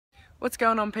What's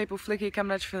going on, people? Flick here,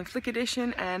 coming at you from the Flick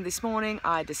Edition, and this morning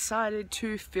I decided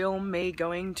to film me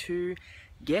going to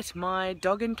get my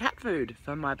dog and cat food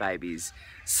for my babies.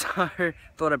 So,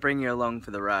 thought I'd bring you along for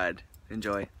the ride.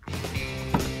 Enjoy.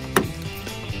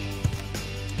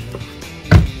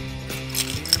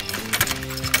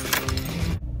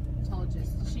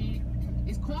 She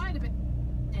is quite a bit.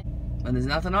 When there's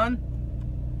nothing on,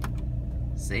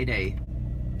 CD.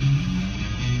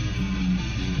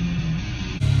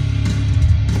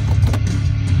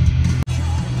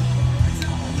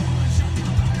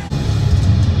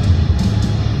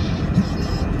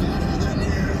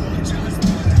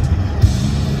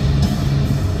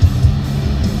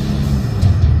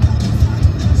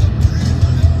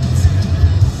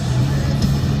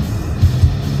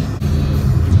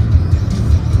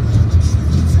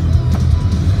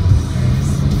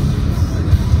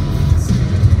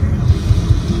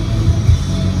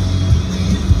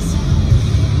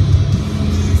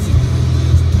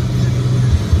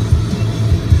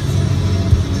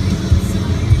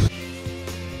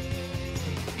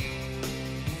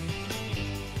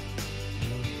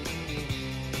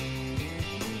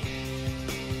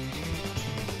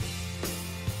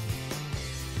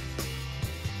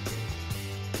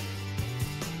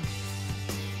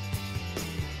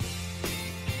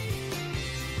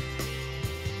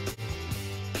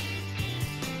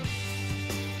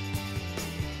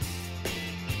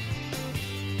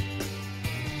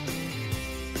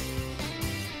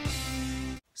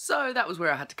 So that was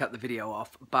where I had to cut the video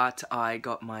off, but I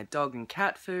got my dog and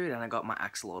cat food and I got my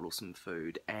axolotl some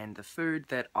food, and the food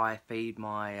that I feed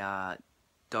my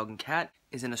dog and cat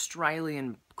is an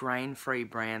Australian grain-free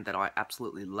brand that I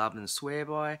absolutely love and swear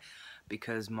by,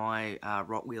 because my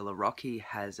Rottweiler Rocky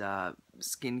has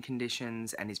skin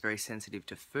conditions and is very sensitive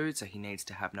to food, so he needs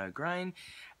to have no grain.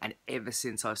 And ever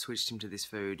since I switched him to this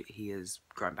food, he has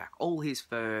grown back all his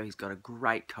fur, he's got a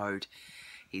great coat.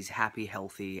 He's happy,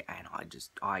 healthy, and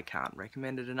I can't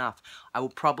recommend it enough. I will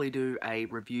probably do a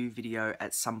review video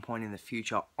at some point in the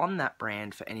future on that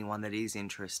brand for anyone that is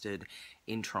interested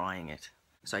in trying it.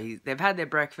 So they've had their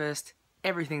breakfast,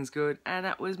 everything's good, and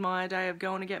that was my day of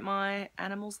going to get my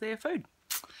animals their food.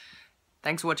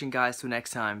 Thanks for watching, guys. Till next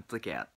time, flick out.